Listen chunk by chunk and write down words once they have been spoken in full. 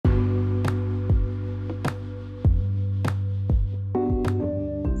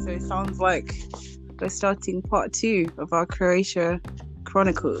it sounds like we're starting part 2 of our Croatia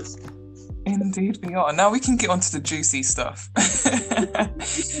Chronicles. Indeed we are. Now we can get onto the juicy stuff.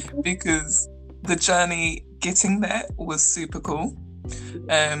 Because the journey getting there was super cool.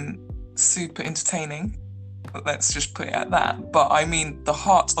 Super entertaining. Let's just put it at that. But I mean, the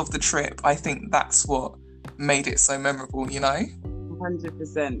heart of the trip, I think that's what made it so memorable, you know?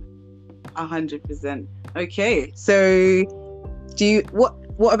 100%. 100%. Okay, so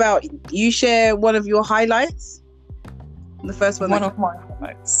what about you share one of your highlights? The first one. One of my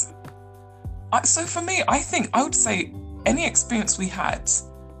highlights. So for me, I think I would say any experience we had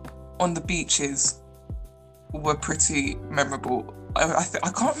on the beaches were pretty memorable.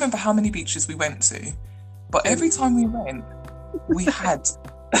 I can't remember how many beaches we went to, but every time we went, we had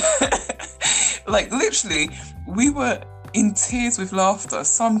like literally we were in tears with laughter.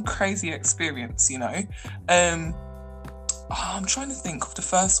 Some crazy experience, you know. I'm trying to think of the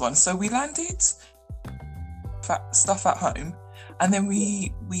first one. So we landed stuff at home, and then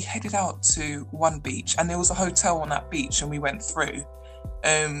we headed out to one beach, and there was a hotel on that beach, and we went through.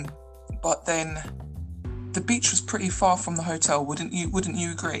 But then the beach was pretty far from the hotel. Wouldn't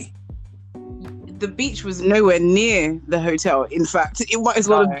you agree? The beach was nowhere near the hotel. In fact, it might as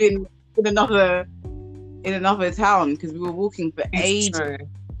well have been in another town, because we were walking for ages. True.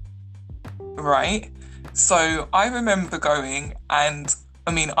 Right. So I remember going, and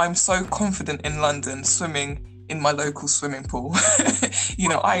I mean, I'm so confident in London swimming in my local swimming pool. You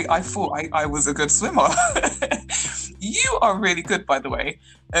know, I thought I was a good swimmer. You are really good, by the way.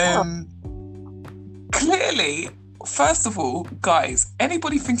 Clearly, first of all, guys,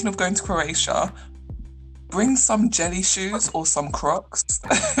 anybody thinking of going to Croatia, bring some jelly shoes or some Crocs.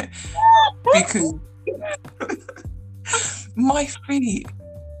 Because my feet,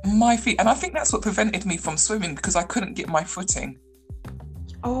 and I think that's what prevented me from swimming, because I couldn't get my footing.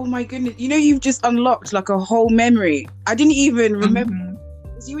 Oh my goodness. You know, you've just unlocked like a whole memory. I didn't even remember.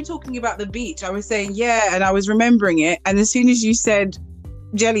 Mm-hmm. As you were talking about the beach, I was saying, yeah, and I was remembering it. And as soon as you said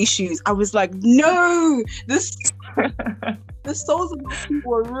jelly shoes, I was like, no, the soles of my feet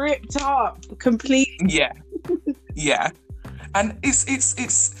were ripped up completely. Yeah. And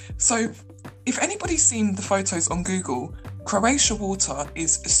it's so if anybody's seen the photos on Google, Croatia water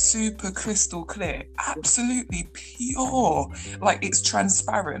is super crystal clear, absolutely pure. Like, it's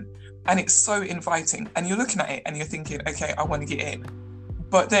transparent and it's so inviting. And you're looking at it and you're thinking, okay, I want to get in.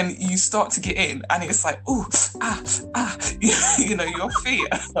 But then you start to get in and it's like, oh, you know, your feet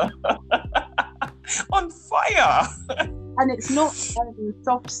are on fire. And it's not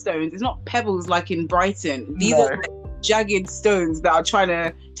soft stones. It's not pebbles like in Brighton. These are like jagged stones that are trying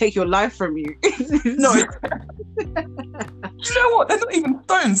to take your life from you. No. Do you know what? They're not even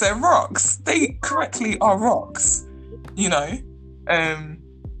stones, they're rocks. They correctly are rocks, you know?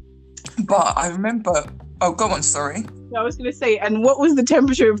 But I remember... Oh, go on, sorry. I was going to say, and what was the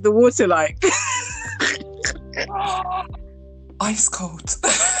temperature of the water like? Ice cold.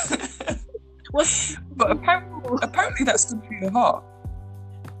 What? But apparently that's good for your heart.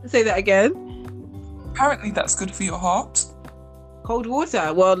 Say that again. Apparently that's good for your heart. Cold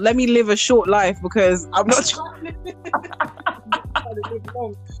water. Well, let me live a short life, because I'm not trying to live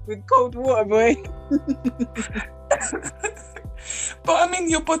long with cold water, boy. But I mean,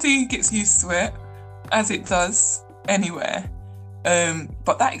 your body gets used to it, as it does anywhere.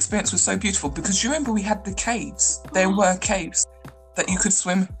 But that experience was so beautiful, because you remember we had the caves. There were caves that you could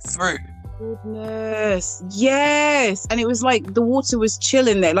swim through. Goodness, yes. And it was like the water was chill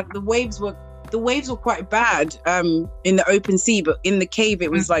in there. Like the waves were quite bad in the open sea, but in the cave it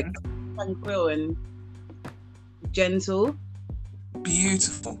was like tranquil and gentle.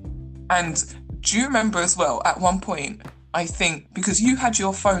 Beautiful. And do you remember as well, at one point, I think, because you had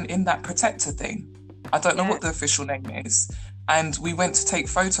your phone in that protector thing, I don't know what the official name is, and we went to take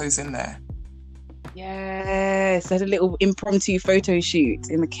photos in there. Yes, I had a little impromptu photo shoot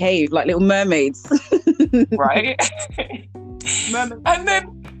in the cave, like little mermaids. Right? Mermaid. And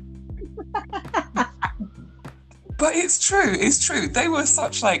then... But it's true. They were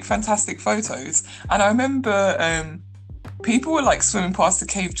such like fantastic photos. And I remember people were like swimming past the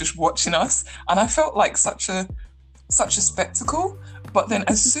cave just watching us, and I felt like such a spectacle. But then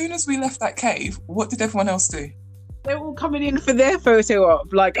as soon as we left that cave, what did everyone else do? They were all coming in for their photo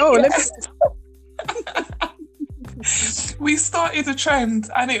op. Like, oh, yes. We started a trend,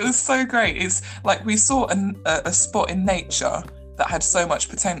 and it was so great. It's like we saw a spot in nature that had so much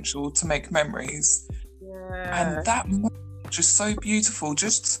potential to make memories. And that moment was just so beautiful.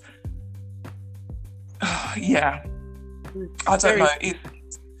 Just, yeah. I don't know.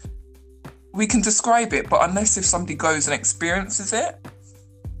 We can describe it, but unless if somebody goes and experiences it,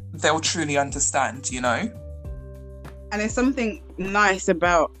 they'll truly understand, you know? And there's something nice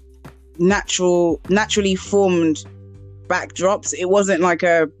about naturally formed backdrops. It wasn't like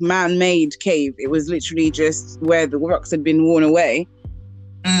a man-made cave. It was literally just where the rocks had been worn away.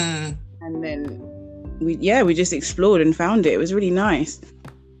 And then we just explored and found it. It was really nice.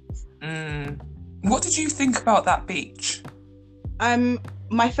 What did you think about that beach?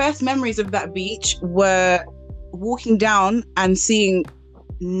 My first memories of that beach were walking down and seeing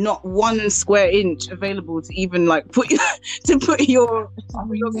not 1 square inch available to even like put your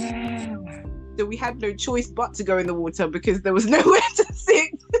so we had no choice but to go in the water because there was nowhere to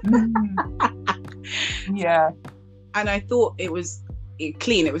sit. Yeah. And I thought it was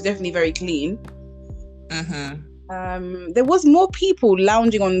clean. It was definitely very clean. There was more people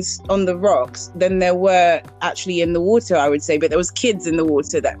lounging on the rocks than there were actually in the water, I would say, but there was kids in the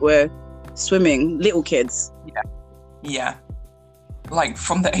water that were swimming, little kids. Yeah. Like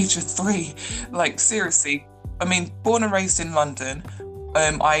from the age of 3. Like seriously. I mean, born and raised in London,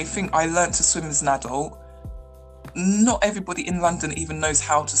 I think I learned to swim as an adult. Not everybody in London even knows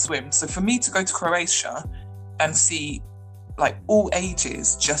how to swim. So for me to go to Croatia and see like all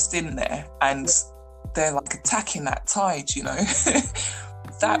ages just in there and they're like attacking that tide, you know,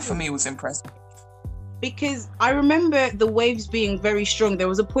 that for me was impressive. Because I remember the waves being very strong. There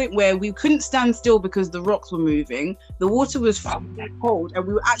was a point where we couldn't stand still because the rocks were moving. The water was cold and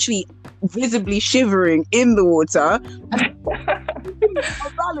we were actually visibly shivering in the water.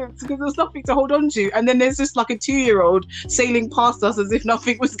 Balance because there was nothing to hold on to. And then there's just like a 2-year-old sailing past us as if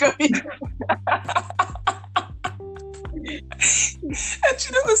nothing was going on. And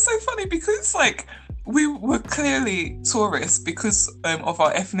you know, it was so funny because like we were clearly tourists because of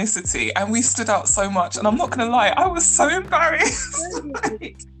our ethnicity, and we stood out so much. And I'm not gonna lie, I was so embarrassed.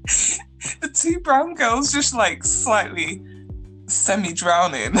 Like, the 2 brown girls just like slightly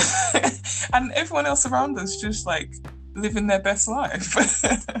semi-drowning, and everyone else around us just like living their best life.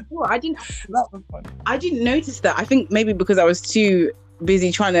 Well, I didn't notice that. I think maybe because I was too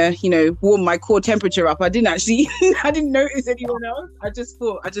busy trying to, you know, warm my core temperature up. I didn't notice anyone else. I just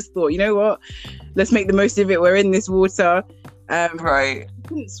thought, you know what? Let's make the most of it. We're in this water. Right.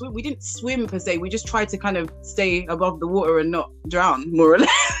 We didn't swim per se. We just tried to kind of stay above the water and not drown, more or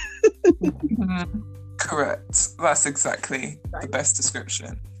less. Correct. That's exactly the best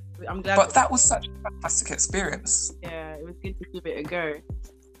description. I'm glad. But that was such a fantastic experience. Yeah, it was good to give it a go.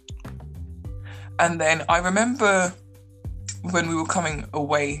 And then I remember when we were coming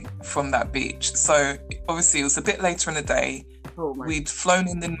away from that beach. So obviously it was a bit later in the day. We'd flown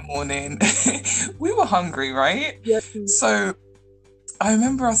in the morning. We were hungry, right? Yes. So I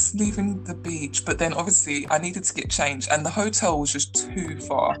remember us leaving the beach, but then obviously I needed to get changed and the hotel was just too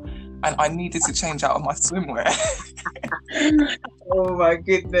far and I needed to change out of my swimwear. Oh my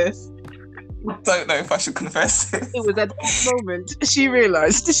goodness. Don't know if I should confess it. It was at that moment she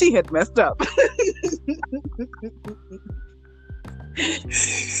realised she had messed up.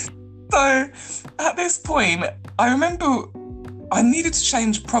 So at this point, I remember I needed to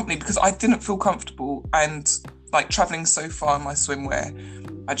change promptly because I didn't feel comfortable and like traveling so far in my swimwear.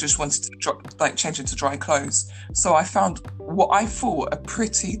 I just wanted to change into dry clothes. So I found what I thought a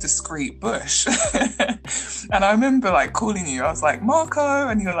pretty discreet bush. And I remember like calling you. I was like, Marco,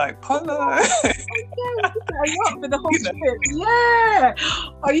 and you're like, Polo. For the whole trip. Yeah.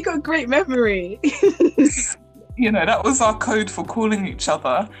 Oh, you got a great memory. You know, that was our code for calling each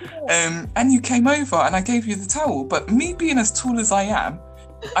other. And you came over and I gave you the towel. But me being as tall as I am,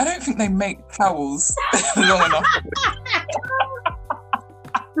 I don't think they make towels long enough.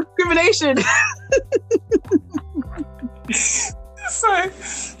 Discrimination. So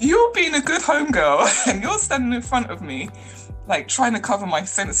you're being a good homegirl and you're standing in front of me, like trying to cover my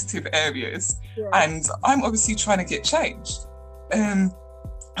sensitive areas. Yeah. And I'm obviously trying to get changed. And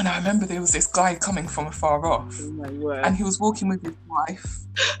I remember there was this guy coming from afar off. Oh my word. And he was walking with his wife.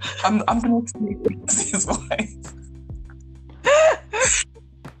 I'm going to tell you it was his wife.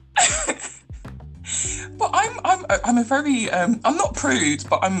 But I'm a very I'm not prude,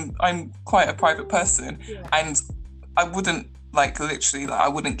 but I'm quite a private person. Yeah. And I wouldn't I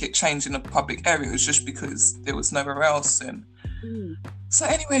wouldn't get changed in a public area. It was just because there was nowhere else. And so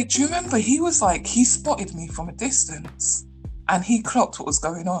anyway, do you remember he spotted me from a distance and he clocked what was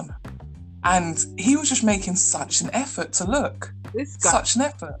going on. And he was just making such an effort to look. This guy. Such an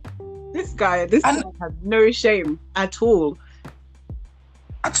effort. This guy has no shame at all.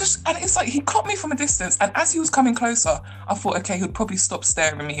 And it's like he caught me from a distance, and as he was coming closer, I thought, okay, he'd probably stop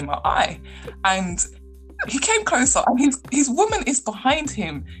staring me in my eye. And he came closer, and his woman is behind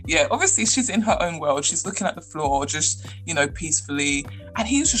him. Yeah, obviously she's in her own world. She's looking at the floor, just peacefully, and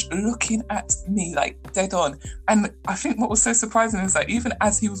he was just looking at me like dead on. And I think what was so surprising is that even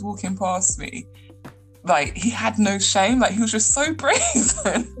as he was walking past me, like he had no shame. Like he was just so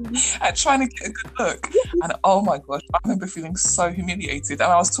brazen at trying to get a good look. And oh my gosh, I remember feeling so humiliated.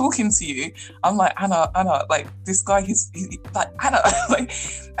 And I was talking to you. I'm like, Anna, like this guy, he's like Anna, like,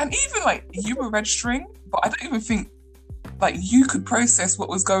 and even like you were registering, but I don't even think like you could process what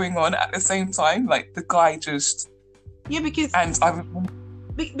was going on at the same time. Like the guy just because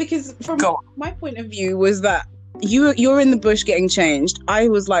from my point of view was that you're in the bush getting changed. I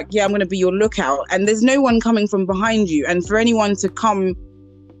was like, yeah, I'm going to be your lookout, and there's no one coming from behind you, and for anyone to come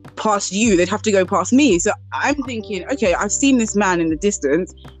past you, they'd have to go past me. So I'm thinking, okay, I've seen this man in the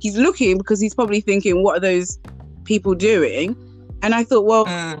distance. He's looking because he's probably thinking, what are those people doing? And I thought, well,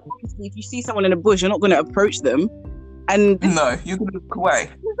 if you see someone in a bush, you're not going to approach them. And no, you're going to look away.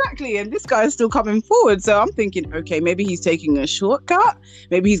 Exactly. And this guy is still coming forward. So I'm thinking, okay, maybe he's taking a shortcut.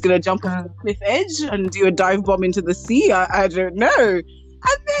 Maybe he's going to jump off the cliff edge and do a dive bomb into the sea. I don't know. And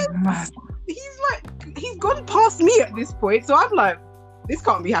then he's gone past me at this point. So I'm like, this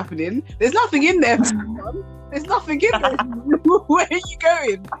can't be happening. There's nothing in there. There's nothing in there. Where are you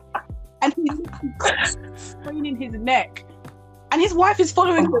going? And he's craning his neck. And his wife is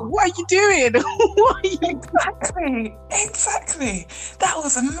following him. What are you doing? What are you Exactly. That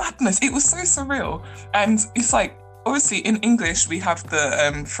was a madness. It was so surreal. And it's like, obviously in English, we have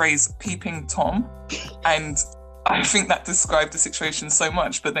the phrase peeping Tom. And I think that described the situation so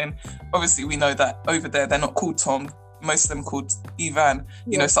much. But then obviously we know that over there, they're not called Tom. Most of them called Ivan.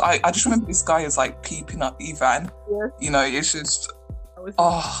 You know, so I just remember this guy is like peeping up Ivan. Yeah. You know, it's just...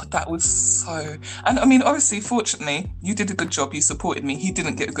 Oh, that was so... And I mean, obviously, fortunately, you did a good job. You supported me. He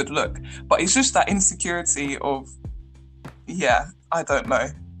didn't get a good look. But it's just that insecurity of... Yeah, I don't know.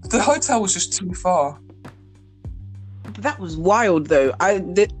 The hotel was just too far. That was wild, though.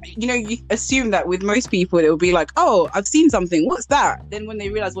 You assume that with most people, it would be like, oh, I've seen something. What's that? Then when they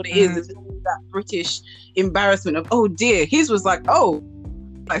realise what it is, it's that British embarrassment of, oh, dear. His was like, oh,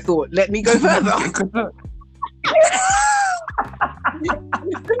 I thought, let me go further.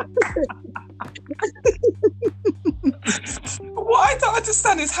 What I don't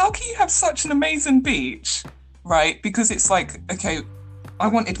understand is how can you have such an amazing beach, right? Because it's like, okay, I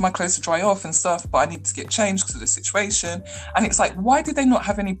wanted my clothes to dry off and stuff, but I need to get changed because of the situation. And it's like, why did they not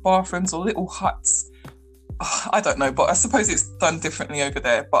have any bathrooms or little huts? I don't know, but I suppose it's done differently over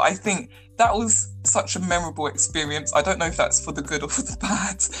there. But I think that was such a memorable experience. I don't know if that's for the good or for the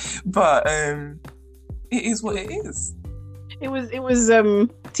bad, but it is what it is. It was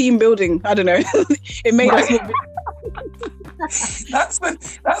team building. I don't know. It made us.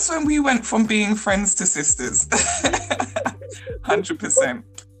 That's when we went from being friends to sisters. 100%.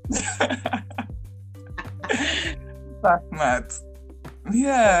 That's mad.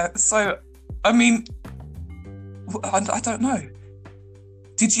 Yeah. So, I mean, I don't know.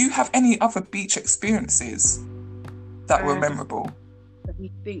 Did you have any other beach experiences that were memorable? Let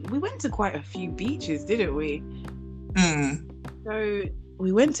me think. We went to quite a few beaches, didn't we? So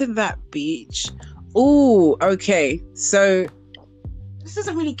we went to that beach. Oh, okay. So this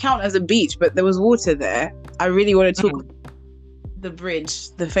doesn't really count as a beach, but there was water there. I really want to talk about the bridge,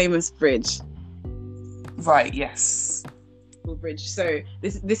 the famous bridge. Right, yes. Bridge. So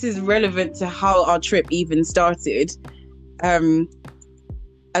this is relevant to how our trip even started.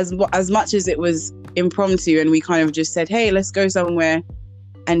 As much as it was impromptu and we kind of just said, hey, let's go somewhere,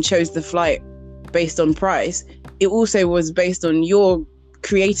 and chose the flight based on price, it also was based on your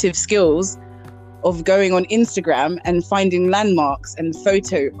creative skills of going on Instagram and finding landmarks and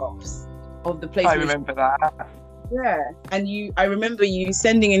photo ops of the place. I remember that. Yeah. And I remember you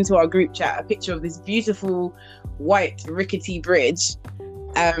sending into our group chat a picture of this beautiful white rickety bridge,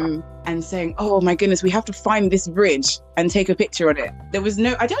 and saying, oh my goodness, we have to find this bridge and take a picture on it. There was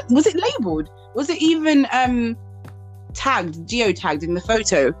was it labeled? Was it even geotagged in the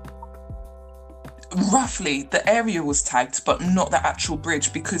photo? Roughly, the area was tagged, but not the actual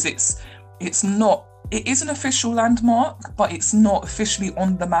bridge, because it is an official landmark, but it's not officially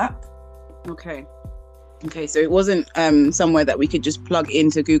on the map. Okay, so it wasn't somewhere that we could just plug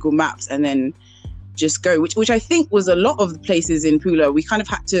into Google Maps and then just go, which I think was a lot of the places in Pula. We kind of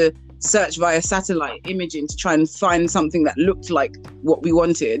had to search via satellite imaging to try and find something that looked like what we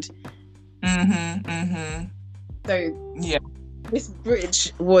wanted. So yeah, this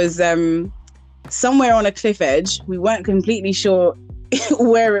bridge was somewhere on a cliff edge. We weren't completely sure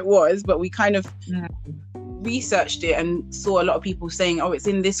where it was, but we kind of researched it and saw a lot of people saying, "Oh, it's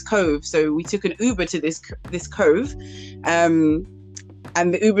in this cove." So we took an Uber to this cove, and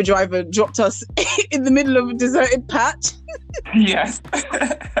the Uber driver dropped us in the middle of a deserted patch. Yes.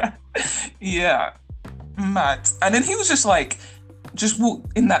 Yeah. Mad. And then he was just like, just walk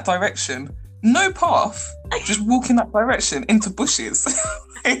in that direction. No path. Just walk in that direction into bushes.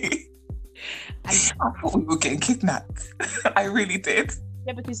 I thought we were getting kidnapped. I really did.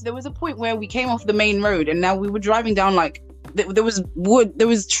 Yeah, because there was a point where we came off the main road and now we were driving down like there was wood, there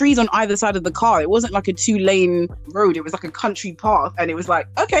was trees on either side of the car. It wasn't like a 2-lane road, it was like a country path, and it was like,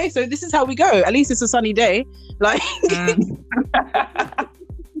 okay, so this is how we go. At least it's a sunny day. Like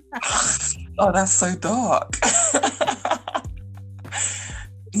Oh, that's so dark.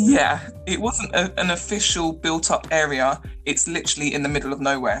 Yeah, it wasn't an official built up area. It's literally in the middle of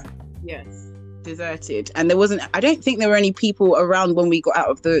nowhere. Yes, deserted. And there wasn't, I don't think there were any people around when we got out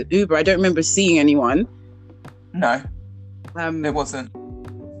of the Uber. I don't remember seeing anyone. No, there wasn't.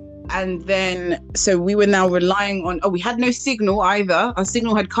 And then, so we were now relying on, we had no signal either. Our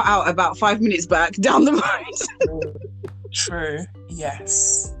signal had cut out about 5 minutes back down the road. True.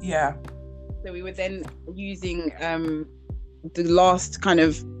 Yes. Yeah. So we were then using the last kind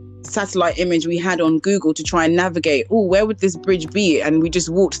of satellite image we had on Google to try and navigate, where would this bridge be? And we just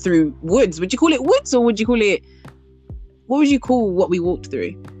walked through woods. Would you call it woods, or would you call it, what would you call what we walked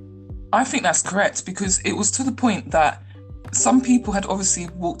through? I think that's correct, because it was to the point that some people had obviously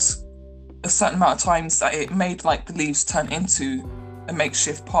walked a certain amount of times that it made like the leaves turn into a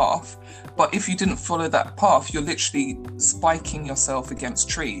makeshift path. But if you didn't follow that path, you're literally spiking yourself against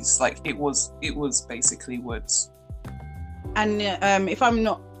trees. Like it was basically woods. And if I'm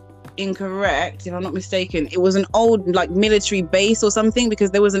not incorrect, if I'm not mistaken, it was an old like military base or something,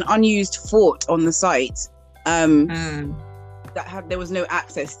 because there was an unused fort on the site that there was no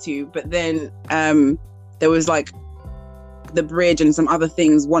access to. But then there was like the bridge and some other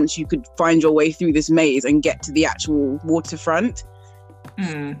things once you could find your way through this maze and get to the actual waterfront.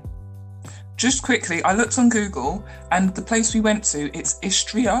 Just quickly, I looked on Google, and the place we went to, it's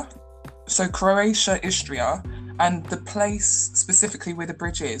Istria, so Croatia, Istria, and the place specifically where the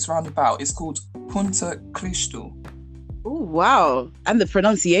bridge is roundabout is called Punta Cristo. Oh wow, and the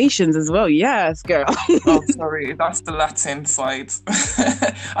pronunciations as well. Yes, girl. Oh, sorry, that's the Latin side.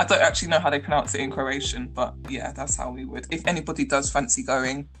 I don't actually know how they pronounce it in Croatian, but yeah, that's how we would. If anybody does fancy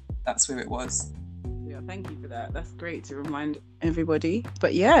going, that's where it was. Yeah, thank you for that. That's great to remind everybody.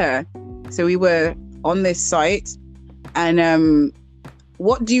 But yeah, so we were on this site, and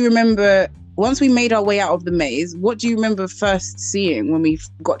what do you remember? Once we made our way out of the maze, what do you remember first seeing when we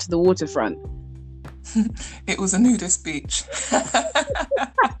got to the waterfront? It was a nudist beach.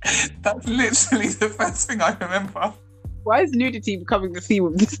 That's literally the first thing I remember. Why is nudity becoming the theme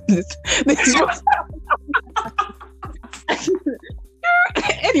of this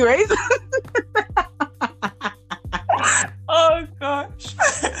Anyways. Oh gosh.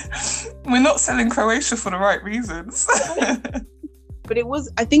 We're not selling Croatia for the right reasons. But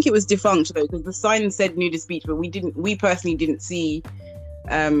I think it was defunct though, because the sign said nudist beach, but we personally didn't see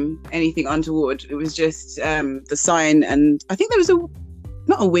anything untoward. It was just the sign, and I think there was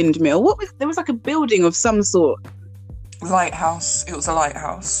not a windmill. There was like a building of some sort. Lighthouse. It was a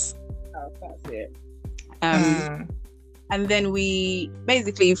lighthouse. Oh, that's it. And then we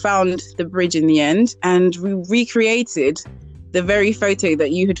basically found the bridge in the end, and we recreated the very photo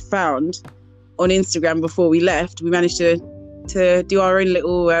that you had found on Instagram before we left. We managed to do our own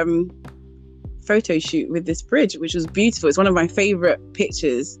little photo shoot with this bridge, which was beautiful. It's one of my favorite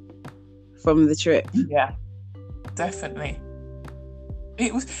pictures from the trip. Yeah, definitely.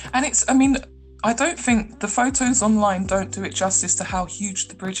 It was, and it's, I mean, I don't think the photos online don't do it justice to how huge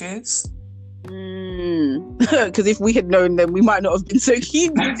the bridge is. Because if we had known, then we might not have been so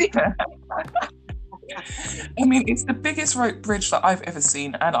huge. I mean, it's the biggest rope bridge that I've ever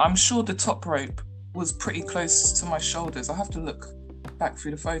seen, and I'm sure the top rope was pretty close to my shoulders. I have to look back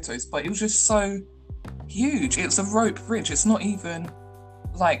through the photos, but it was just so huge. It's a rope bridge. It's not even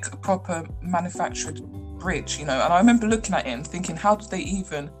like a proper manufactured bridge, you know. And I remember looking at it and thinking, how did they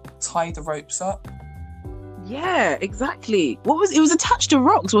even tie the ropes up? Yeah, exactly. It was attached to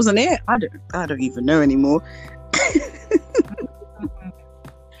rocks, wasn't it? I don't even know anymore.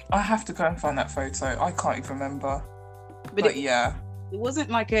 I have to go and find that photo. I can't even remember. But yeah. It wasn't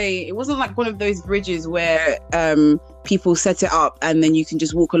like one of those bridges where people set it up and then you can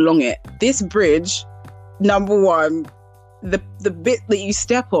just walk along it. This bridge, number one, the bit that you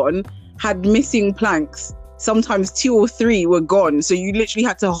step on had missing planks. Sometimes 2 or 3 were gone, so you literally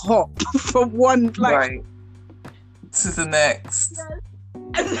had to hop from one plank to the next.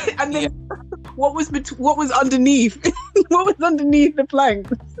 and then What was underneath? What was underneath the plank?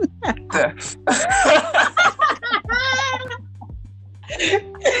 Death.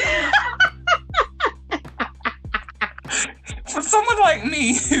 For someone like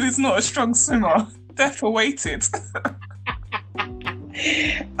me who is not a strong swimmer, death awaited.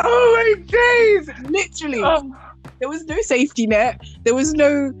 Oh my days! Literally, Oh. there was no safety net. There was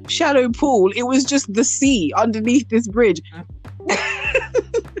no shallow pool. It was just the sea underneath this bridge.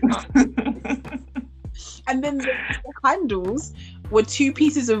 And then the handles were two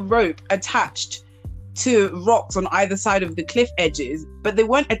pieces of rope attached to rocks on either side of the cliff edges, but they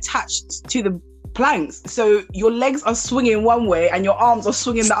weren't attached to the planks. So your legs are swinging one way and your arms are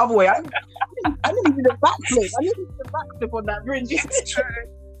swinging the other way. I didn't even do a backflip. I didn't do a backflip on that bridge. It's true.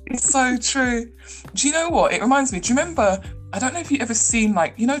 It's so true. Do you know what? It reminds me. Do you remember? I don't know if you've ever seen,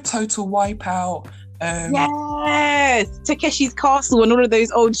 like, you know, Total Wipeout. Yes, Takeshi's Castle and all of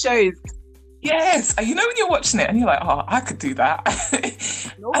those old shows. Yes, and you know when you're watching it and you're like, oh, I could do that.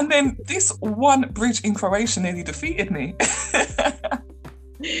 Nope. And then this one bridge in Croatia nearly defeated me.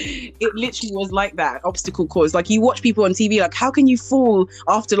 It literally was like that obstacle course. Like, you watch people on TV, like, how can you fall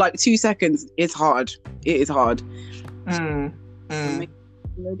after like 2 seconds? It's hard. It is hard. Mm. We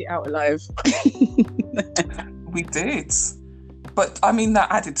made it out alive. We did, but I mean that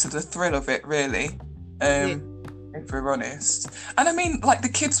added to the thrill of it, really. If we're honest, and I mean, like, the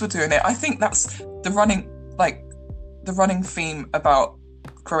kids were doing it. I think that's the running theme about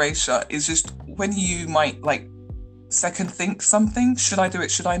Croatia is just when you might like second think something. Should I do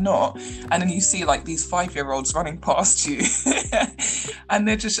it? Should I not? And then you see like these 5-year-olds running past you, and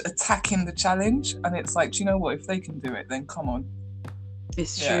they're just attacking the challenge. And it's like, do you know what? If they can do it, then come on.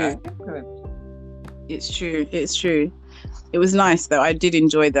 It's Yeah. true. It's true. It's true. It was nice though. I did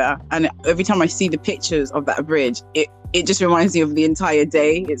enjoy that. And every time I see the pictures of that bridge, it just reminds me of the entire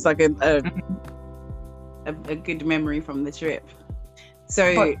day. It's like a good memory from the trip.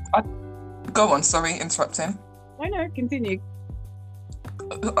 So go on, sorry, interrupting. no, continue.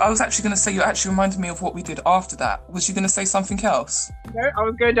 I was actually going to say, you actually reminded me of what we did after that. Was you going to say something else? No, I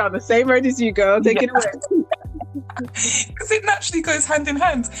was going down the same road as you, girl. Take it away. Because it naturally goes hand in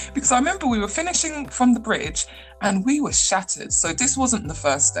hand. Because I remember we were finishing from the bridge and we were shattered. So this wasn't the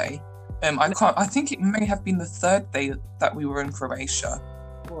first day. I think it may have been the third day that we were in Croatia.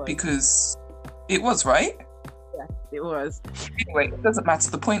 Because it was, right? Yeah, it was. Anyway, it doesn't matter.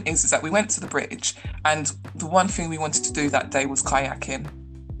 The point is that we went to the bridge, and the one thing we wanted to do that day was kayaking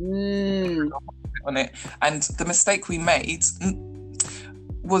on it. And the mistake we made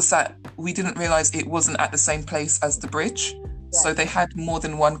was that we didn't realize it wasn't at the same place as the bridge. Yeah. So they had more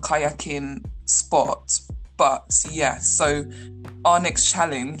than one kayaking spot. But yeah, so our next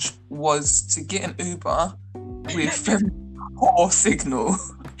challenge was to get an Uber with very poor signal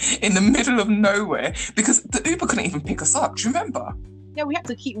in the middle of nowhere, because the Uber couldn't even pick us up. Do you remember? Yeah, we had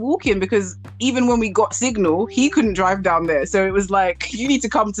to keep walking because even when we got signal, he couldn't drive down there. So it was like, you need to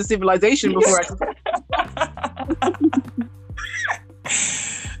come to civilization before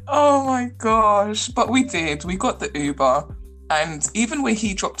Oh my gosh. But we did. We got the Uber. And even where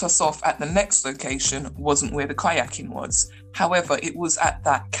he dropped us off at the next location wasn't where the kayaking was. However, it was at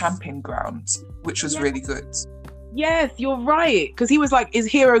that camping ground, which was really good. Yes, you're right. Because he was like, is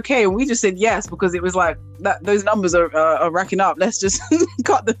here okay? And we just said yes, because it was like, those numbers are racking up. Let's just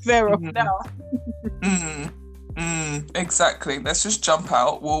cut the fare off now. Exactly. Let's just jump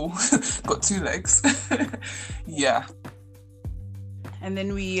out. We'll got 2 legs. Yeah. And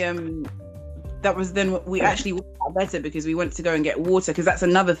then we actually worked out better because we went to go and get water, because that's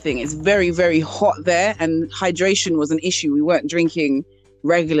another thing. It's very, very hot there, and hydration was an issue. We weren't drinking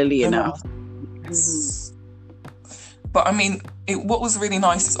regularly enough. Yes. But I mean, what was really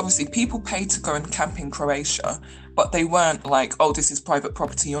nice is obviously people paid to go and camp in Croatia, but they weren't like, oh, this is private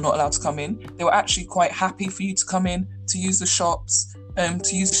property, you're not allowed to come in. They were actually quite happy for you to come in, to use the shops, to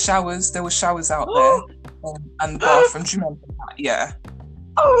use the showers. There were showers out there, and the bathroom. Do you remember that? Yeah.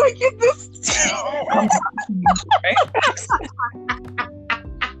 Oh my goodness.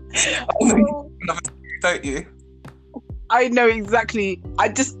 Don't you? I know exactly.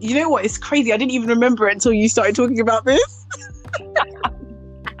 You know what? It's crazy. I didn't even remember it until you started talking about this.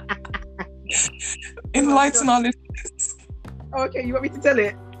 Enlighten our listeners. Oh, okay, you want me to tell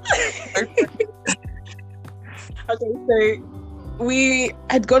it? Okay, so we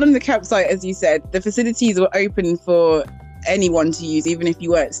had gone on the campsite, as you said. The facilities were open for anyone to use, even if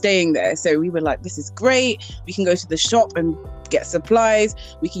you weren't staying there. So we were like, this is great. We can go to the shop and get supplies.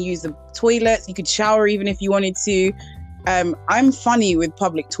 We can use the toilets. You could shower even if you wanted to. I'm funny with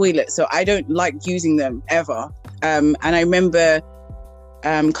public toilets, so I don't like using them ever. And I remember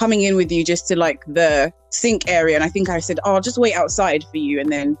coming in with you just to like the sink area, and I think I said, "Oh, I'll just wait outside for you,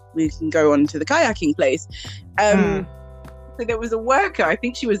 and then we can go on to the kayaking place." So there was a worker. I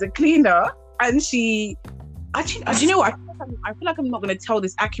think she was a cleaner, and she. Actually, do you know what? I feel like I'm not going to tell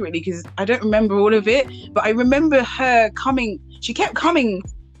this accurately because I don't remember all of it. But I remember her coming. She kept coming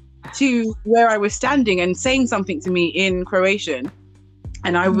to where I was standing and saying something to me in Croatian,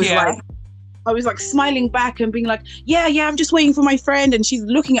 and I was like smiling back and being like, yeah, I'm just waiting for my friend. And she's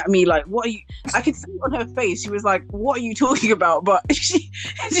looking at me like, what are you? I could see on her face. She was like, what are you talking about? But she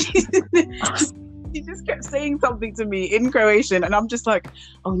just kept saying something to me in Croatian. And I'm just like,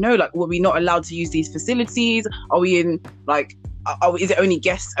 oh no, like, were we not allowed to use these facilities? Are we in like, is it only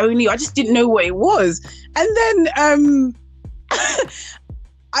guests only? I just didn't know what it was. And then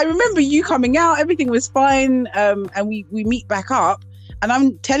I remember you coming out, everything was fine. And we meet back up. And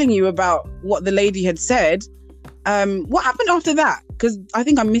I'm telling you about what the lady had said. What happened after that? Because I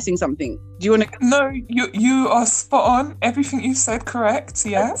think I'm missing something. Do you want to? No, you are spot on. Everything you said, correct.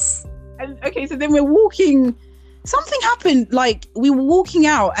 Yes. And, okay, so then we're walking. Something happened. Like we were walking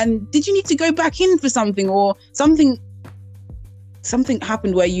out, and did you need to go back in for something, or something? Something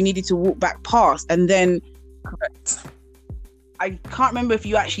happened where you needed to walk back past, and then. Correct. I can't remember if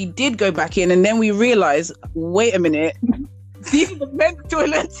you actually did go back in, and then we realized, wait a minute. These are the men's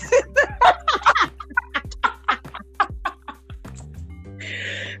toilets.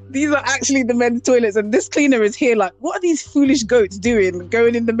 These are actually the men's toilets, and this cleaner is here like, what are these foolish goats doing,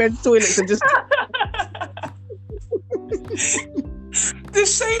 going in the men's toilets and just... The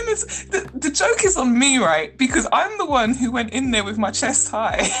shame is, the joke is on me, right? Because I'm the one who went in there with my chest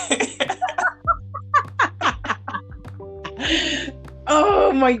high.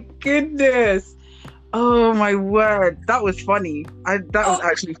 Oh my goodness. Oh my word, that was funny. That was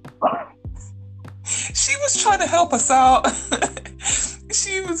actually fun. She was trying to help us out.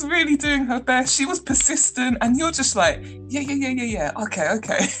 She was really doing her best. She was persistent, and you're just like, yeah.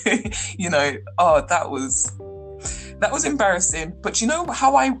 Okay. You know, that was embarrassing. But you know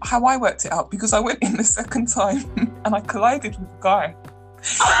how I worked it out? Because I went in the second time and I collided with a guy.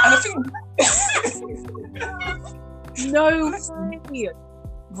 And I think no way.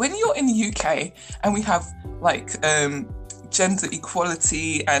 When you're in the UK and we have like gender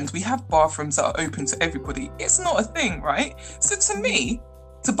equality and we have bathrooms that are open to everybody, it's not a thing, right? So to me,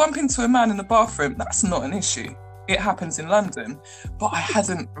 to bump into a man in the bathroom, that's not an issue. It happens in London, but I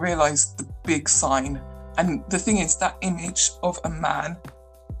hadn't realised the big sign. And the thing is, that image of a man,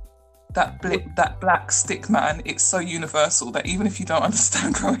 that black stick man, it's so universal that even if you don't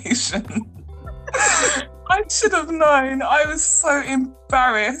understand Croatian, I should have known. I was so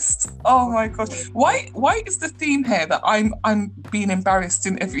embarrassed. Oh my gosh. Why is the theme here that I'm being embarrassed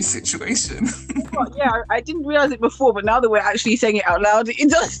in every situation? Well, yeah, I didn't realise it before, but now that we're actually saying it out loud, it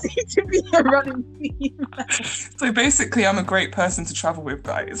does seem to be a running theme. So basically, I'm a great person to travel with,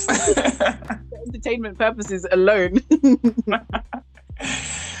 guys. For entertainment purposes alone.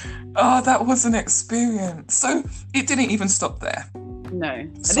 Oh, that was an experience. So it didn't even stop there. No.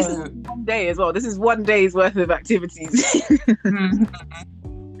 And this is one day as well. This is one day's worth of activities.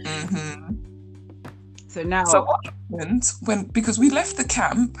 So now... So what happened because we left the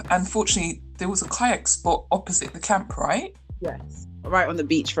camp, and fortunately there was a kayak spot opposite the camp, right? Yes. Right on the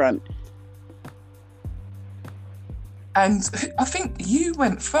beachfront. And I think you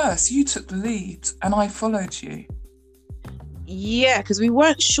went first. You took the lead and I followed you. Yeah, because we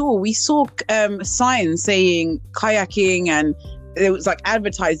weren't sure. We saw signs saying kayaking and it was like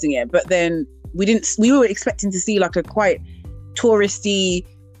advertising it, but then we were expecting to see like a quite touristy,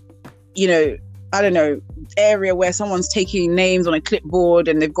 you know, I don't know, area where someone's taking names on a clipboard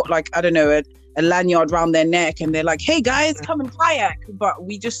and they've got like, I don't know, a lanyard around their neck and they're like, hey guys, come and kayak. But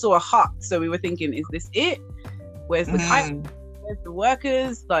we just saw a hut. So we were thinking, is this it? Where's the kayak? Where's the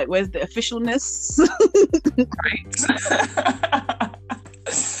workers? Like, where's the officialness? Right.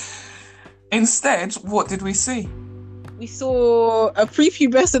 Instead, what did we see? We saw a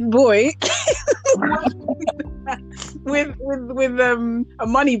prepubescent boy with a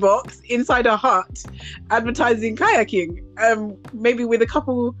money box inside a hut, advertising kayaking. Maybe with a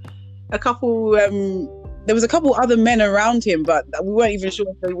couple. There was a couple other men around him, but we weren't even sure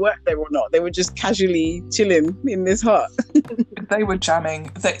if they worked there or not. They were just casually chilling in this hut. They were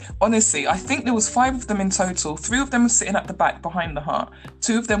jamming. Honestly, I think there was 5 of them in total. 3 of them were sitting at the back behind the hut.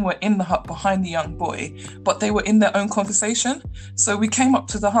 2 of them were in the hut behind the young boy, but they were in their own conversation. So we came up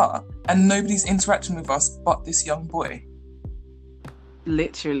to the hut and nobody's interacting with us but this young boy.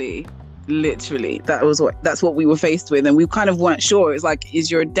 Literally that's what we were faced with, and we kind of weren't sure. It's like, is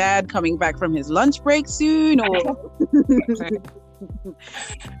your dad coming back from his lunch break soon, or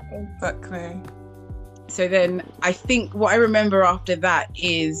Exactly. So then I think what I remember after that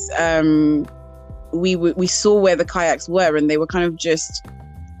is we saw where the kayaks were, and they were kind of just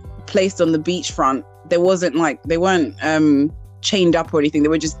placed on the beachfront. There wasn't like, they weren't chained up or anything. They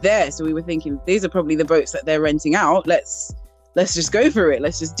were just there. So we were thinking, these are probably the boats that they're renting out. Let's just go for it.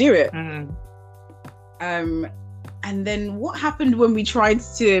 Let's just do it. And then what happened when we tried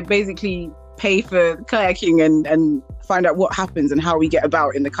to basically pay for kayaking and find out what happens and how we get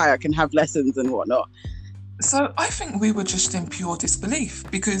about in the kayak and have lessons and whatnot? So I think we were just in pure disbelief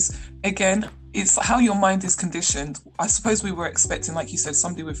because, again, it's how your mind is conditioned. I suppose we were expecting, like you said,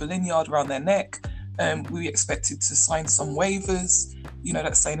 somebody with a lanyard around their neck. We expected to sign some waivers,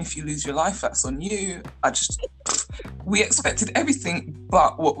 that's saying if you lose your life, that's on you. We expected everything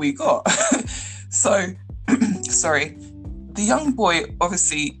but what we got. So, sorry, the young boy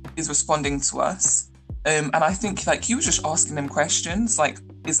obviously is responding to us. And I think like he was just asking them questions like,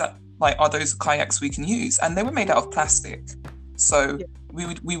 are those kayaks we can use? And they were made out of plastic. So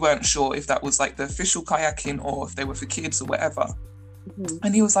we weren't sure if that was like the official kayaking or if they were for kids or whatever. Mm-hmm.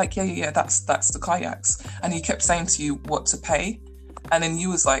 And he was like, yeah, that's the kayaks. And he kept saying to you what to pay. And then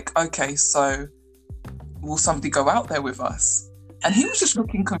you was like, okay, so will somebody go out there with us? And he was just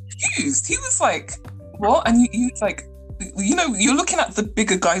looking confused. He was like, what? And you was like, you're looking at the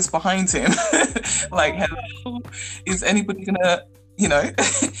bigger guys behind him. Like, hello, is anybody gonna,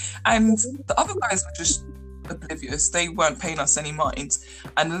 and the other guys were just oblivious. They weren't paying us any mind.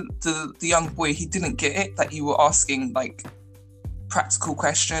 And the young boy, he didn't get it that you were asking like practical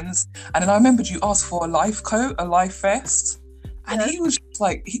questions. And then I remembered you asked for a life coat, a life vest. And he was just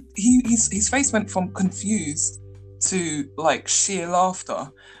like, his face went from confused to like sheer laughter.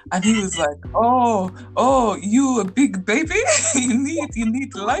 And he was like, oh, you a big baby? you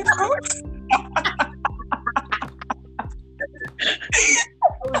need the life coat?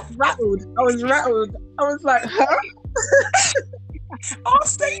 I was rattled. I was like, huh? Our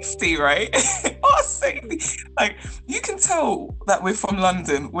safety, right? Our safety. Like, you can tell that we're from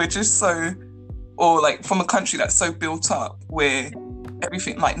London. We're just so, or like from a country that's so built up where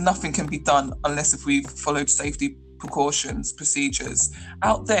everything, like nothing can be done unless if we've followed safety precautions, procedures.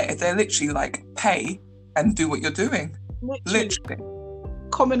 Out there, they're literally like, pay and do what you're doing. Literally.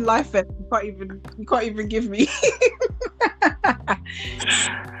 Common life vest, you can't even give me.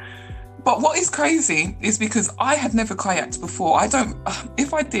 But what is crazy is because I had never kayaked before.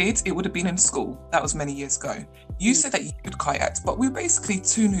 If I did, it would have been in school. That was many years ago. You said that you could kayak, but we're basically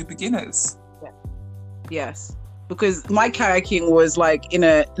two new beginners. Yes, because my kayaking was like in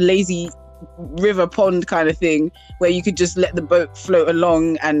a lazy river pond kind of thing where you could just let the boat float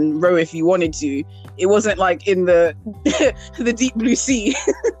along and row if you wanted to. It wasn't like in the the deep blue sea.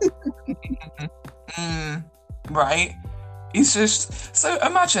 Right. It's just, so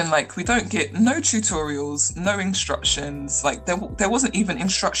imagine like we don't get no tutorials, no instructions, like there wasn't even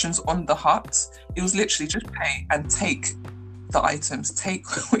instructions on the hut. It was literally just pay and take the items, take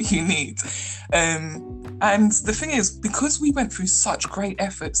what you need. And the thing is, because we went through such great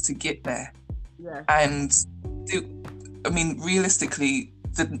efforts to get there, and realistically,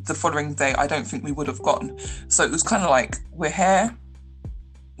 the following day, I don't think we would have gone. So it was kind of like, we're here,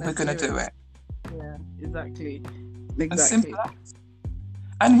 we're going to do it. Yeah, exactly. As simple as.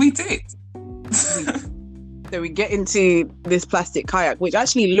 And we did. So we get into this plastic kayak, which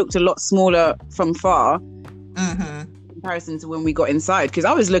actually looked a lot smaller from far in comparison to when we got inside. Because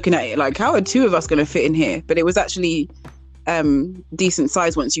I was looking at it like, how are two of us going to fit in here? But it was actually decent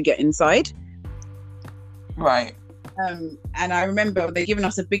size once you get inside. Right. And I remember they giving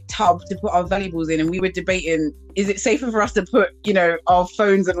us a big tub to put our valuables in, and we were debating, is it safer for us to put, our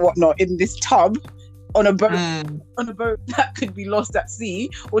phones and whatnot in this tub on a boat that could be lost at sea,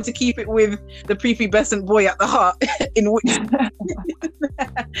 or to keep it with the prepubescent boy at the hut in which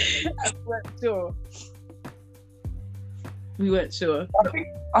we weren't sure.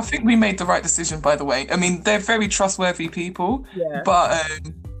 I think we made the right decision, by the way. I mean, they're very trustworthy people, but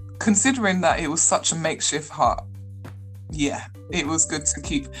considering that it was such a makeshift hut, it was good to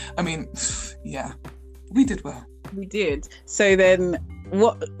keep. I mean, we did well. We did. So then,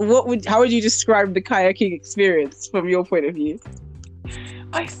 how would you describe the kayaking experience from your point of view?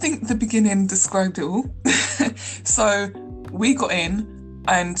 I think the beginning described it all. So we got in,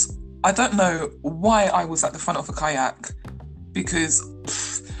 and I don't know why I was at the front of a kayak, because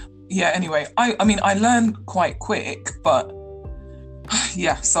anyway, I learned quite quick, but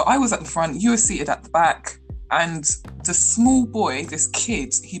so I was at the front, you were seated at the back, and the small boy, this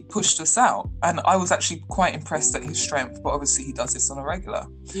kid, he pushed us out, and I was actually quite impressed at his strength, but obviously he does this on a regular.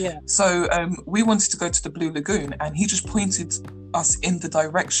 Yeah. So we wanted to go to the Blue Lagoon, and he just pointed us in the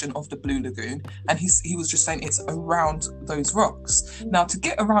direction of the Blue Lagoon, and he was just saying it's around those rocks. Now, to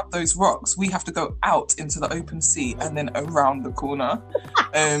get around those rocks, we have to go out into the open sea and then around the corner.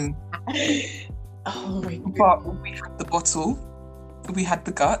 Oh my God. But we had the bottle, we had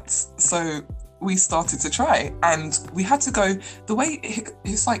the guts, so we started to try, and we had to go the way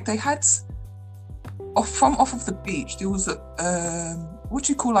it's like they had off of the beach. There was a what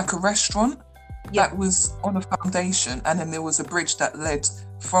do you call, like a restaurant that was on a foundation, and then there was a bridge that led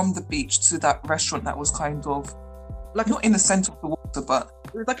from the beach to that restaurant that was kind of like not in the center of the water, but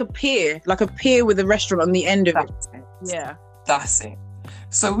it was like a pier with a restaurant on the end of it. Yeah, that's it.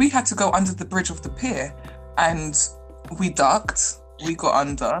 So we had to go under the bridge of the pier, and we ducked, we got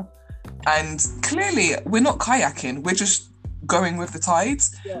under, and clearly we're not kayaking, we're just going with the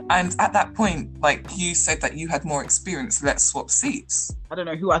tides. Yeah. And at that point, like, you said that you had more experience, let's swap seats. I don't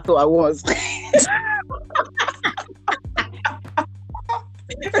know who I thought I was.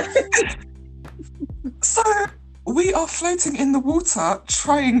 So we are floating in the water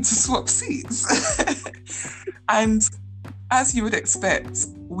trying to swap seats. And as you would expect,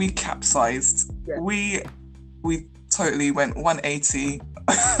 we capsized. Yeah. We totally went 180.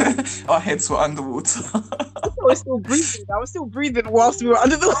 Our heads were underwater. I was still breathing whilst we were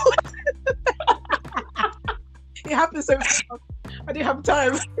under the water. It happened so fast. I didn't have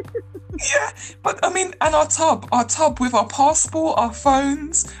time. Yeah, but I mean, and our tub with our passport, our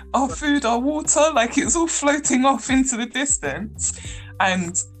phones, our food, our water, like, it's all floating off into the distance.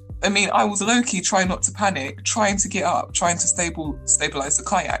 And I mean, I was low-key trying not to panic, trying to get up, trying to stabilize the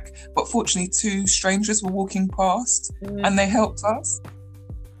kayak. But fortunately, 2 strangers were walking past and they helped us.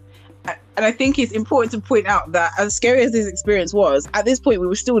 And I think it's important to point out that, as scary as this experience was, at this point we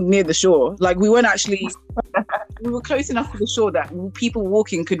were still near the shore. Like, we weren't actually, we were close enough to the shore that people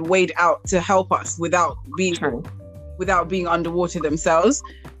walking could wade out to help us without being underwater themselves.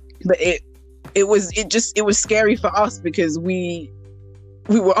 But it was scary for us because we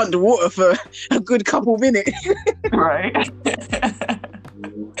were underwater for a good couple minutes. Right.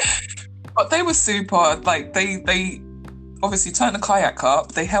 But they were super, like, they obviously turned the kayak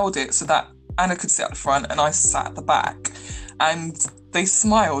up, they held it so that Anna could sit at the front and I sat at the back, and they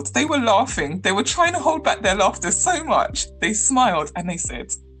smiled, they were laughing, they were trying to hold back their laughter so much, they smiled and they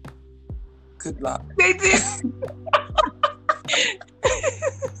said, "Good luck." They did.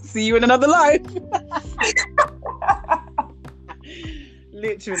 See you in another life.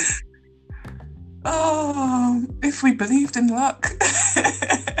 Literally. Oh, if we believed in luck.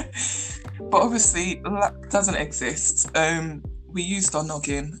 But obviously, luck doesn't exist. We used our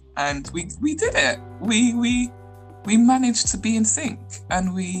noggin, and we did it. We managed to be in sync,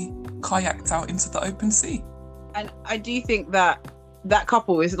 and we kayaked out into the open sea. And I do think that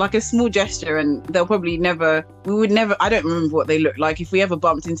couple is like a small gesture, and they'll probably never. I don't remember what they looked like. If we ever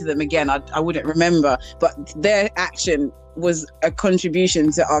bumped into them again, I wouldn't remember. But their action was a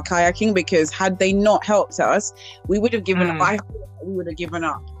contribution to our kayaking, because had they not helped us, we would have given up. We would have given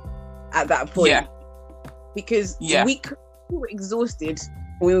up at that point. Yeah. Because we were exhausted,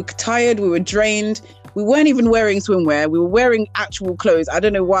 we were tired, we were drained, we weren't even wearing swimwear, we were wearing actual clothes. I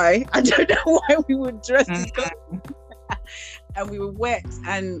don't know why we were dressed and we were wet,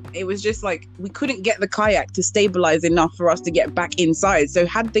 and it was just like we couldn't get the kayak to stabilize enough for us to get back inside. So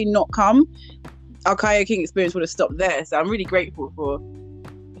had they not come, our kayaking experience would have stopped there. So I'm really grateful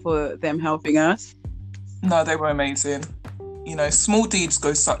for them helping us. No, they were amazing. You know, small deeds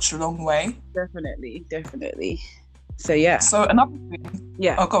go such a long way. Definitely. So yeah. So another thing.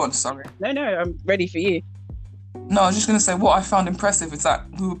 Yeah. Oh, go on. Sorry. No, I'm ready for you. No, I was just going to say, what I found impressive is that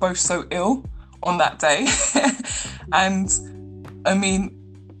we were both so ill on that day. And I mean,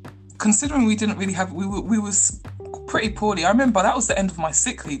 considering we didn't really have, we were pretty poorly. I remember that was the end of my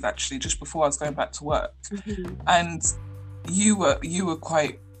sick leave, actually, just before I was going back to work. Mm-hmm. And you were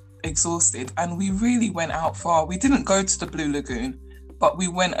quite exhausted, and we really went out far. We didn't go to the Blue Lagoon, but we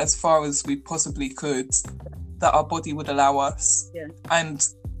went as far as we possibly could that our body would allow us. Yeah. And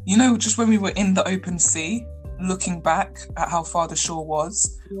you know, just when we were in the open sea, looking back at how far the shore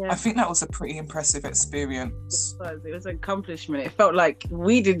was, I think that was a pretty impressive experience. It was an accomplishment. It felt like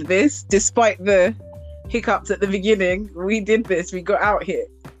we did this despite the hiccups at the beginning. We did this. We got out here.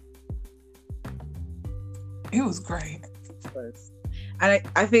 It was great. And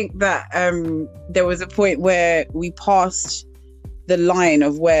I think that there was a point where we passed the line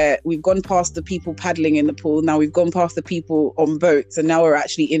of where we've gone past the people paddling in the pool. Now we've gone past the people on boats, and now we're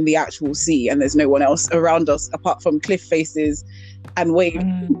actually in the actual sea, and there's no one else around us apart from cliff faces and waves.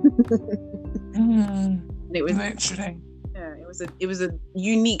 And it was literally, yeah, it was a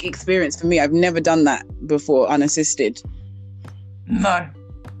unique experience for me. I've never done that before unassisted. No,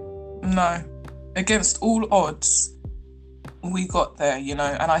 against all odds we got there, you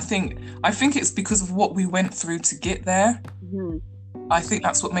know. And I think it's because of what we went through to get there. I think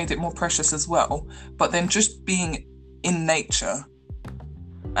that's what made it more precious as well. But then just being in nature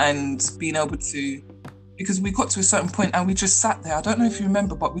and being able to, because we got to a certain point and we just sat there. I don't know if you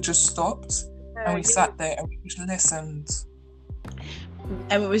remember, but we just stopped and we sat there and we just listened.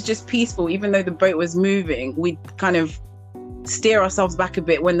 And it was just peaceful. Even though the boat was moving, we'd kind of steer ourselves back a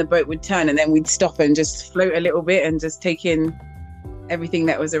bit when the boat would turn, and then we'd stop and just float a little bit and just take in everything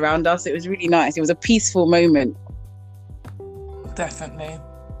that was around us. It was really nice. It was a peaceful moment. Definitely.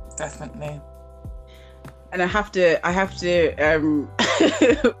 And I have to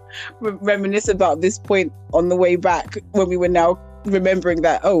reminisce about this point on the way back when we were now remembering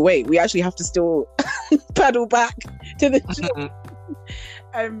that, oh wait, we actually have to still paddle back to the shore.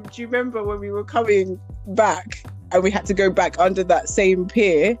 Do you remember when we were coming back and we had to go back under that same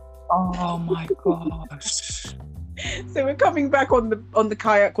pier? Oh my gosh. So we're coming back on the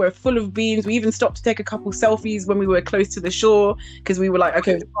kayak. We're full of beans. We even stopped to take a couple selfies when we were close to the shore, because we were like,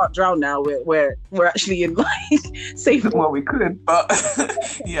 okay, we can't drown now. We're actually in like safe. Well, we could, but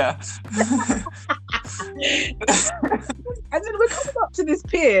yeah. And then we're coming up to this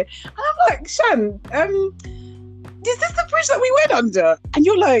pier, and I'm like, Shan, is this the bridge that we went under? And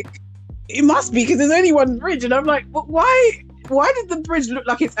you're like, it must be, because there's only one bridge. And I'm like, but why did the bridge look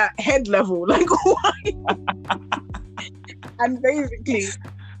like it's at head level? Like, why? And basically,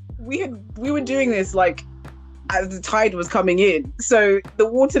 we were doing this like as the tide was coming in, so the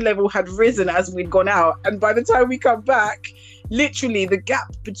water level had risen as we'd gone out, and by the time we come back, literally the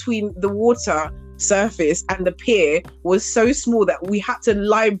gap between the water surface and the pier was so small that we had to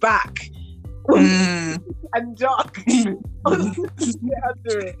lie back and duck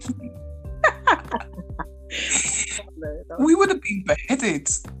under it. We would have been beheaded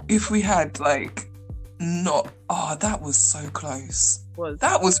if we had like not. Oh, that was so close.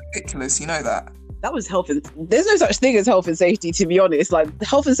 That was ridiculous. You know that. That was health and there's no such thing as health and safety, to be honest. Like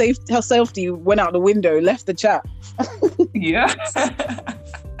health and safety went out the window, left the chat. Yeah.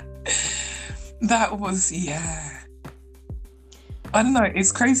 That was, yeah. I don't know.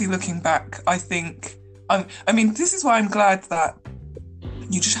 It's crazy looking back. I think. I mean, this is why I'm glad that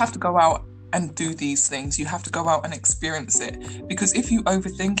you just have to go out and do these things. You have to go out and experience it, because if you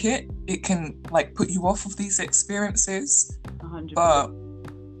overthink it, it can like put you off of these experiences. 100%. But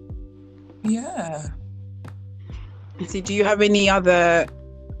yeah. So do you have any other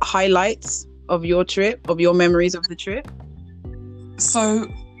highlights of your trip, of your memories of the trip? So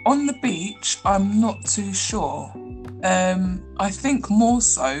on the beach, I'm not too sure. I think more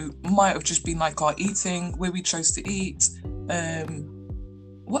so might have just been like our eating, where we chose to eat.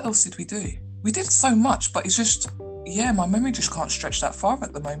 What else did we do? We did so much, but it's just, yeah, my memory just can't stretch that far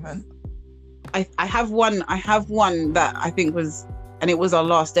at the moment. I have one that I think was, and it was our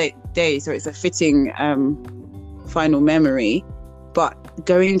last day, so it's a fitting final memory. But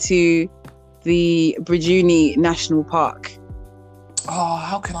going to the Brijuni National Park. Oh,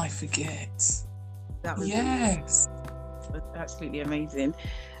 how can I forget? That was yes. Absolutely amazing.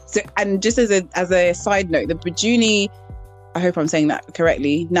 So, and just as a side note, the Brijuni, I hope I'm saying that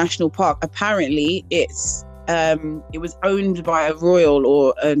correctly, National Park, apparently it was owned by a royal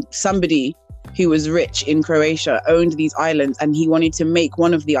or somebody who was rich in Croatia, owned these islands, and he wanted to make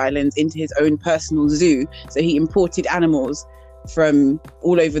one of the islands into his own personal zoo. So he imported animals from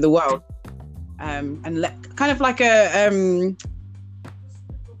all over the world, and kind of like a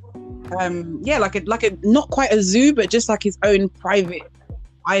like a not quite a zoo, but just like his own private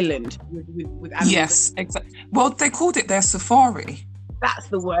island with animals. Yes, exactly. Well, they called it their safari. That's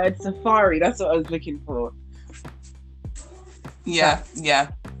the word, safari. That's what I was looking for. Yeah.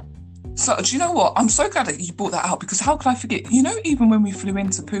 So, do you know what? I'm so glad that you brought that out, because how could I forget? You know, even when we flew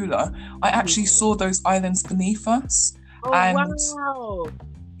into Pula, I actually saw those islands beneath us. Oh, and wow.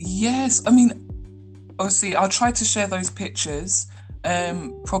 Yes, I mean, obviously, I'll try to share those pictures.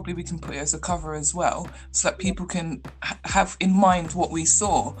 Probably we can put it as a cover as well, so that people can have in mind what we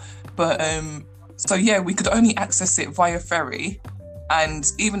saw. But so yeah, we could only access it via ferry,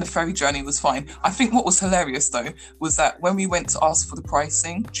 and even the ferry journey was fine. I think what was hilarious though was that when we went to ask for the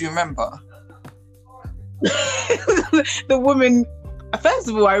pricing, do you remember? The woman, first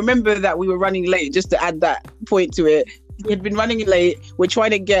of all, I remember that we were running late, just to add that point to it. he had been running late. We're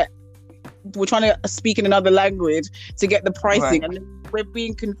trying to speak in another language to get the pricing, Right. and we're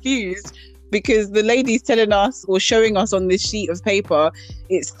being confused because the lady's telling us or showing us on this sheet of paper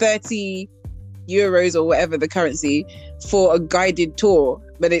it's 30 euros or whatever the currency for a guided tour,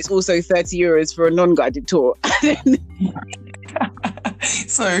 but it's also 30 euros for a non-guided tour.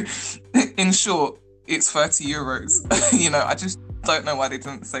 So, in short, it's 30 euros. I just don't know why they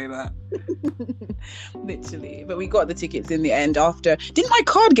didn't say that. Literally. But we got the tickets in the end after. Didn't my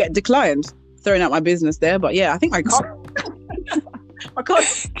card get declined? Throwing out my business there, but yeah, I think my card. my card.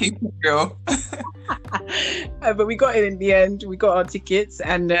 Keep it real. But we got it in the end. We got our tickets,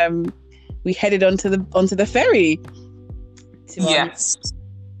 and we headed onto the ferry. Yes.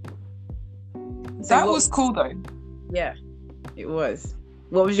 That was cool though. Yeah, it was.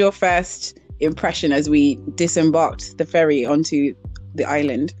 What was your first impression as we disembarked the ferry onto the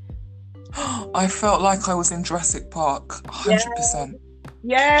island? I felt like I was in Jurassic Park, 100%.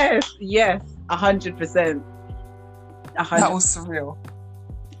 Yes, 100%. That was surreal.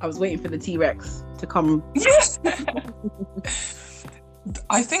 I was waiting for the T-Rex to come. Yes.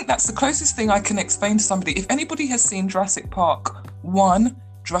 I think that's the closest thing I can explain to somebody. If anybody has seen Jurassic Park 1,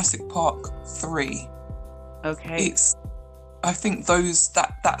 Jurassic Park 3, okay, I think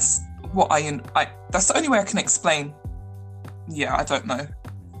that's what I that's the only way I can explain. Yeah, I don't know.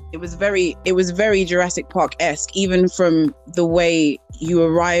 It was very Jurassic Park-esque, even from the way you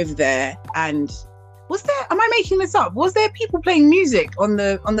arrive there. And am I making this up? Was there people playing music on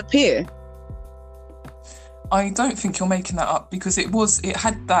the pier? I don't think you're making that up, because it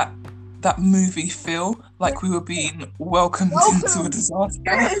had that movie feel, like we were being welcomed into a disaster.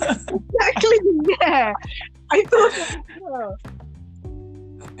 Yes, exactly. Yeah, I thought that as well.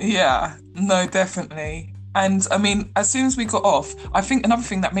 Yeah, no, definitely. And I mean, as soon as we got off, I think another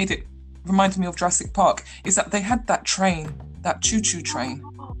thing that made it reminded me of Jurassic Park is that they had that train, that choo-choo train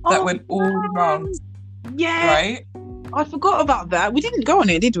that went all around. Yeah. Right? I forgot about that. We didn't go on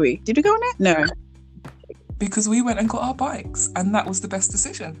it, did we? Did we go on it? No. Because we went and got our bikes, and that was the best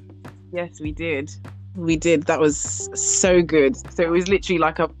decision. Yes, we did. We did. That was so good. So it was literally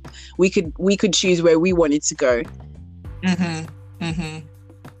like we could choose where we wanted to go. Mhm. Mhm.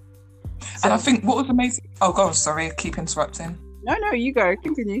 And I think what was amazing. Oh God, sorry, I keep interrupting. No, you go.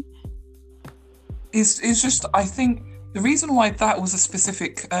 Continue. Is just, I think the reason why that was a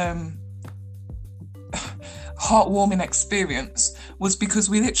specific heartwarming experience was because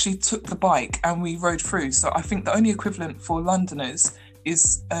we literally took the bike and we rode through. So I think the only equivalent for Londoners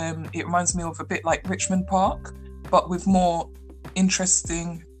is it reminds me of a bit like Richmond Park, but with more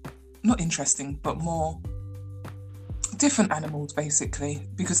but more different animals, basically,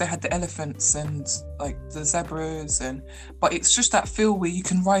 because they had the elephants and like the zebras, but it's just that feel where you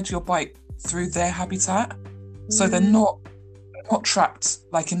can ride your bike through their habitat. So they're not trapped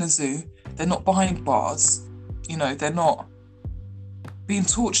like in a zoo. They're not behind bars. They're not being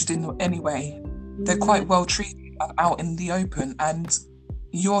tortured in any way. They're quite well treated out in the open, and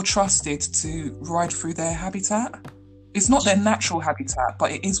you're trusted to ride through their habitat. It's not their natural habitat,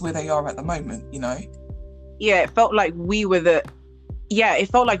 but it is where they are at the moment, Yeah, it felt like we were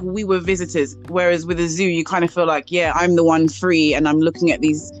visitors. Whereas with a zoo, you kind of feel like, yeah, I'm the one free and I'm looking at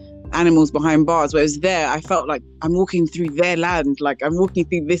these animals behind bars. Whereas there, I felt like I'm walking through their land, like I'm walking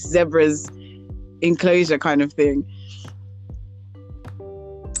through this zebra's enclosure kind of thing.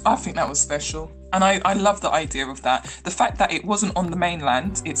 I think that was special. And I love the idea of that. The fact that it wasn't on the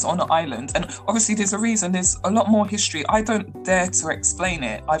mainland, it's on an island. And obviously there's a reason, there's a lot more history. I don't dare to explain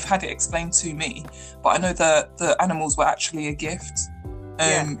it. I've had it explained to me. But I know that the animals were actually a gift.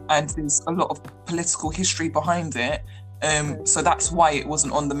 And there's a lot of political history behind it. So that's why it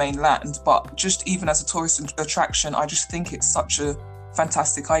wasn't on the mainland. But just even as a tourist attraction, I just think it's such a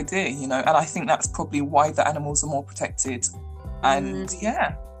fantastic idea, And I think that's probably why the animals are more protected. And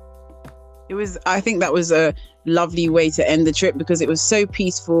I think that was a lovely way to end the trip because it was so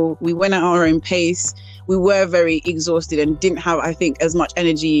peaceful. We went at our own pace. We were very exhausted and didn't have, I think, as much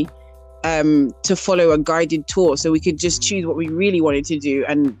energy to follow a guided tour. So we could just choose what we really wanted to do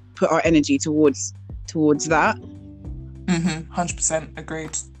and put our energy towards that. 100%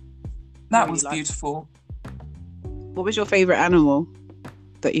 agreed. That really was beautiful. What was your favorite animal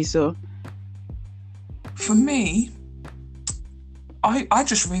that you saw? For me, I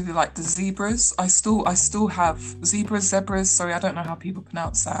just really like the zebras. I still have zebras. Sorry, I don't know how people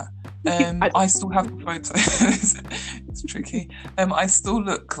pronounce that. I still have the photos. It's tricky. I still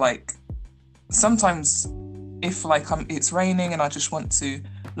look like sometimes if like it's raining and I just want to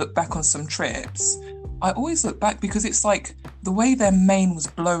look back on some trips, I always look back because it's like the way their mane was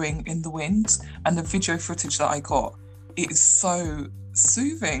blowing in the wind and the video footage that I got. it is so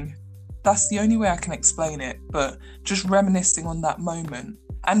soothing. That's the only way I can explain it. But just reminiscing on that moment,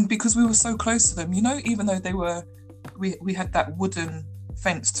 and because we were so close to them, you know, even though we had that wooden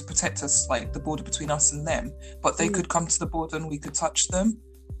fence to protect us, like the border between us and them, but they could come to the border and we could touch them,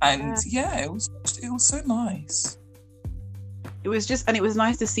 and it was so nice. It was just, and it was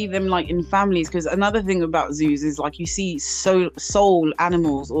nice to see them like in families, because another thing about zoos is like you see soul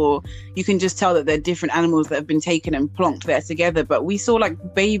animals, or you can just tell that they're different animals that have been taken and plonked there together. But we saw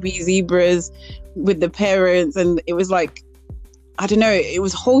like baby zebras with the parents, and it was like, I don't know, it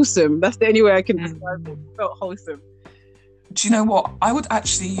was wholesome. That's the only way I can describe it. It felt wholesome. Do you know what? I would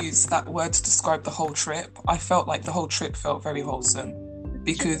actually use that word to describe the whole trip. I felt like the whole trip felt very wholesome,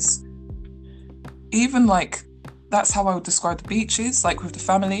 because even like, that's how I would describe the beaches, like with the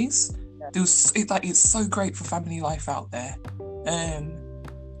families. It's so great for family life out there.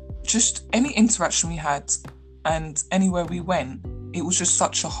 Just any interaction we had and anywhere we went, it was just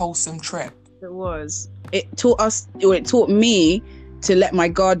such a wholesome trip. It was. It taught me to let my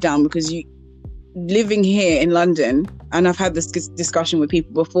guard down, because living here in London, and I've had this discussion with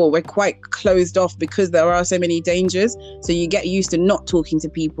people before, we're quite closed off because there are so many dangers. So you get used to not talking to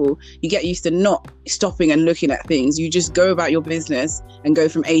people. You get used to not stopping and looking at things. You just go about your business and go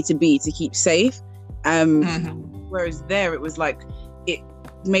from A to B to keep safe. Whereas there, it was like, it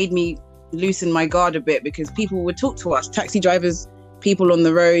made me loosen my guard a bit, because people would talk to us, taxi drivers, people on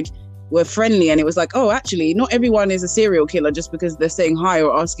the road were friendly, and it was like, oh, actually, not everyone is a serial killer just because they're saying hi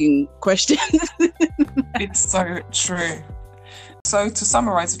or asking questions. It's so true. So to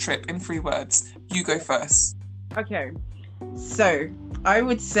summarize the trip in 3 words, you go first. Okay, so I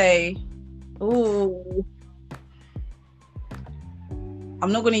would say, I'm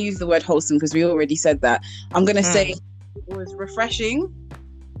not going to use the word wholesome because we already said that. I'm going to say it was refreshing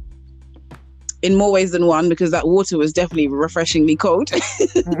in more ways than one, because that water was definitely refreshingly cold.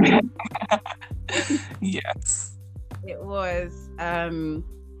 Yes. It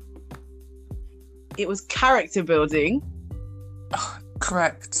was character building.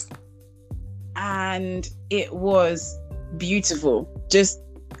 Correct. And it was beautiful. Just,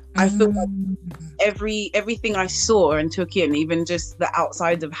 I feel like everything I saw and took in, even just the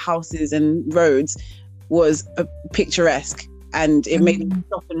outsides of houses and roads, was picturesque. And it made me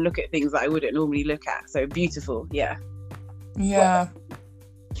stop and look at things that I wouldn't normally look at. So beautiful, yeah. Yeah.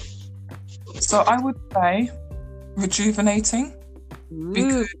 So I would say rejuvenating,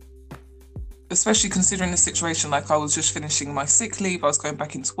 because especially considering the situation, like I was just finishing my sick leave, I was going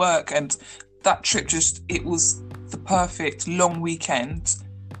back into work, and that trip it was the perfect long weekend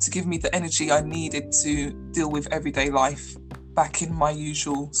to give me the energy I needed to deal with everyday life back in my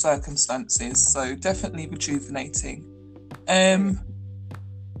usual circumstances. So definitely rejuvenating.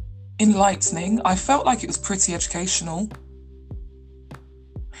 Enlightening. I felt like it was pretty educational.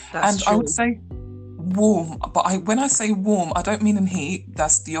 That's true. I would say warm, but when I say warm, I don't mean in heat,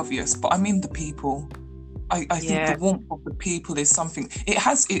 that's the obvious, but I mean the people. I think the warmth of the people is something,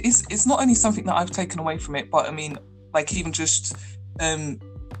 it's not only something that I've taken away from it, but I mean, like, even just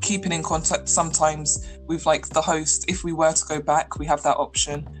keeping in contact sometimes with like the host. If we were to go back, we have that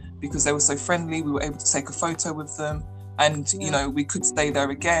option, because they were so friendly, we were able to take a photo with them. And, you know, we could stay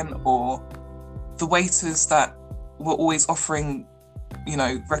there again, or the waiters that were always offering, you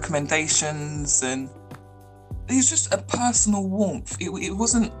know, recommendations, and it was just a personal warmth. It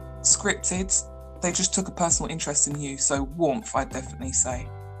wasn't scripted. They just took a personal interest in you. So warmth, I'd definitely say.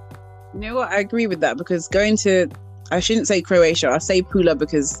 You know what? I agree with that, because going to, I shouldn't say Croatia, I'll say Pula,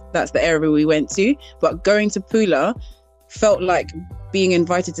 because that's the area we went to. But going to Pula felt like being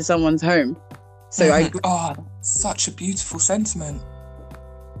invited to someone's home. So such a beautiful sentiment.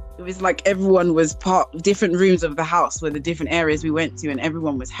 It was like everyone was part of different rooms of the house, where the different areas we went to, and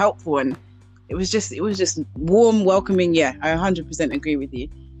everyone was helpful, and it was just warm, welcoming. Yeah, I 100% agree with you.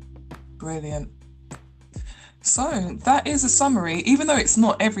 Brilliant. So that is a summary, even though it's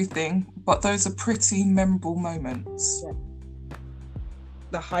not everything, but those are pretty memorable moments. Yeah.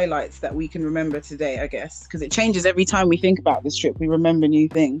 The highlights that we can remember today, I guess, because it changes every time we think about this trip. We remember new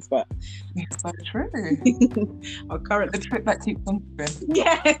things, but it's so true. The trip that keeps on going.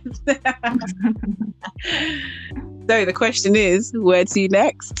 Yes. So the question is, where to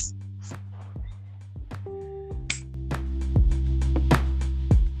next?